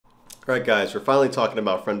Alright guys, we're finally talking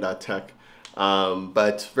about Friend.Tech,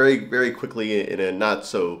 but very quickly in a not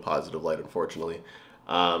so positive light, unfortunately.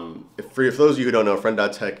 For those of you who don't know,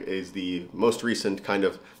 Friend.Tech is the most recent kind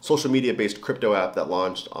of social media based crypto app that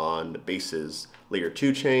launched on Base's Layer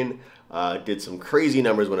 2 chain. Did some crazy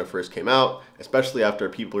numbers when it first came out, especially after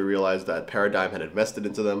people realized that Paradigm had invested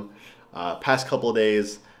into them. Past couple of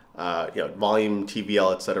days, volume,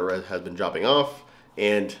 TVL, etc. has been dropping off.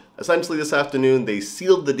 And essentially this afternoon, they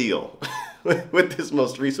sealed the deal with this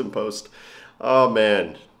most recent post. Oh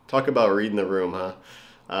man, talk about reading the room, huh?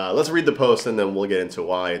 Let's read the post and then we'll get into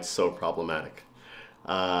why it's so problematic.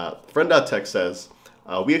 Friend.Tech says,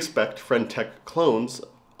 we expect Friend.Tech clones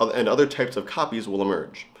and other types of copies will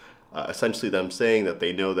emerge. Essentially them saying that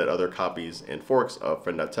they know that other copies and forks of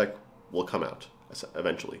Friend.Tech will come out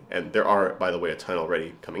eventually. And there are, by the way, a ton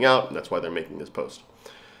already coming out, and that's why they're making this post.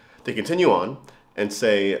 They continue on and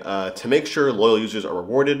say, to make sure loyal users are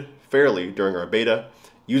rewarded fairly during our beta,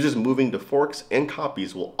 users moving to forks and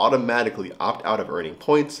copies will automatically opt out of earning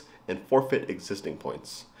points and forfeit existing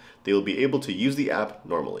points. They will be able to use the app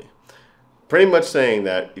normally. Pretty much saying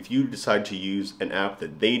that if you decide to use an app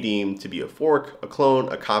that they deem to be a fork, a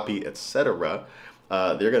clone, a copy, etc.,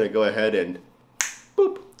 they're going to go ahead and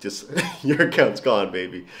boop, just your account's gone,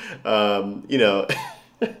 baby.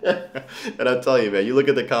 And I'll tell you, man, you look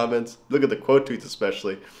at the comments, look at the quote tweets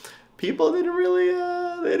especially, people didn't really,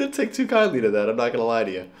 they didn't take too kindly to that, I'm not going to lie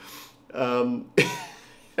to you.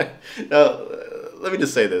 Now, let me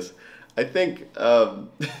just say this. I think, I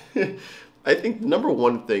think number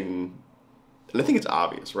one thing, and I think it's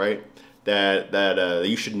obvious, right, that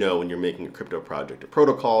you should know when you're making a crypto project, a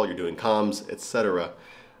protocol, you're doing comms, etc.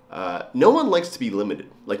 No one likes to be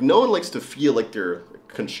limited. Like, no one likes to feel like they're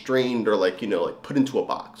constrained or like put into a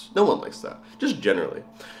box. No one likes that, just generally,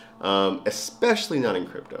 especially not in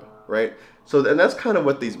crypto, right? So, and that's kind of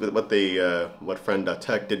what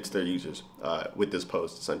Friend.Tech did to their users with this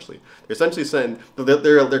post. Essentially, they're essentially saying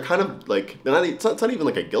they're kind of like it's not even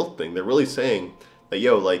like a guilt thing. They're really saying that,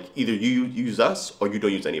 yo, like, either you use us or you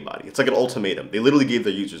don't use anybody. It's like an ultimatum. They literally gave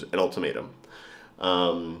their users an ultimatum.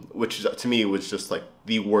 Which to me was just like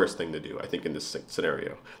the worst thing to do, I think, in this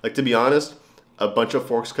scenario. Like, to be honest, a bunch of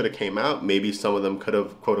forks could have came out. Maybe some of them could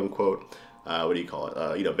have, quote unquote, what do you call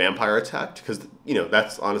it? Vampire attacked, because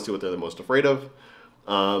that's honestly what they're the most afraid of.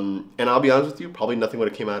 And I'll be honest with you, probably nothing would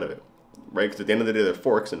have came out of it, right? Because at the end of the day, they're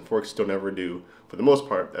forks, and forks don't ever do, for the most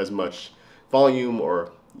part, as much volume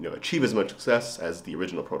or achieve as much success as the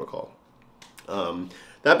original protocol.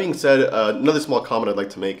 That being said, another small comment I'd like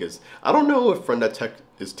to make is, I don't know if Friend.Tech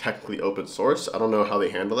is technically open source. I don't know how they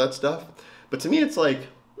handle that stuff. But to me, it's like,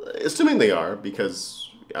 assuming they are,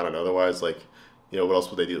 because I don't know, otherwise, like, what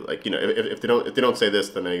else would they do? Like, if they don't say this,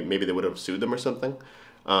 then maybe they would have sued them or something.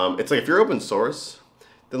 It's like, if you're open source,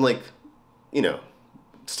 then, like,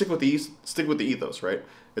 stick with the ethos, right?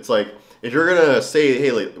 It's like, if you're gonna say,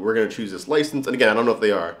 hey, like, we're gonna choose this license, and again, I don't know if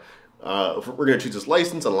they are. If we're going to choose this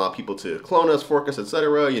license and allow people to clone us, fork us,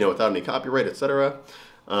 etc., without any copyright, etc.,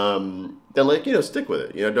 then, like, stick with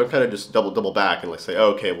it. Don't kind of just double back and, like, say,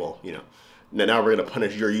 oh, okay, well, now we're going to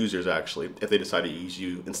punish your users, actually, if they decide to use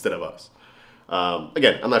you instead of us.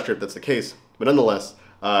 Again, I'm not sure if that's the case, but nonetheless,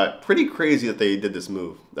 pretty crazy that they did this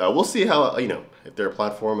move. We'll see how, if their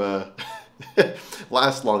platform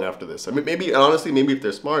lasts long after this. I mean, honestly, maybe if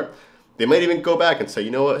they're smart, they might even go back and say, you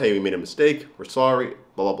know what, hey, we made a mistake, we're sorry,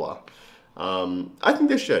 blah, blah, blah. I think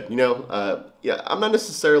they should, yeah, I'm not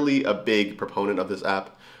necessarily a big proponent of this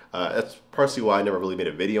app. That's partially why I never really made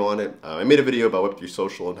a video on it. I made a video about Web3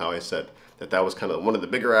 Social and how I said that was kind of one of the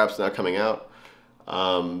bigger apps not coming out.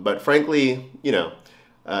 But frankly,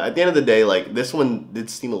 at the end of the day, like, this one did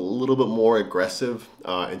seem a little bit more aggressive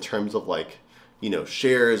in terms of, like,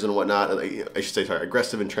 shares and whatnot. I should say, sorry,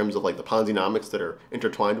 aggressive in terms of, like, the Ponzi-nomics that are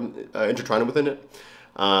intertwined within it.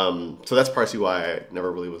 So that's partially why I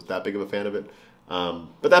never really was that big of a fan of it.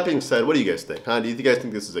 But that being said, what do you guys think? Do you guys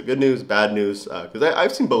think this is a good news, bad news? Because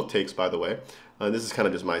I've seen both takes, by the way. This is kind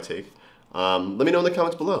of just my take. Let me know in the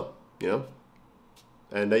comments below,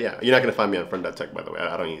 And yeah, you're not going to find me on Friend.Tech, by the way.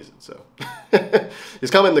 I don't use it, so.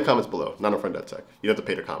 Just comment in the comments below, not on Friend.Tech. You don't have to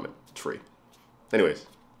pay to comment. It's free. Anyways,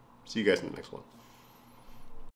 see you guys in the next one.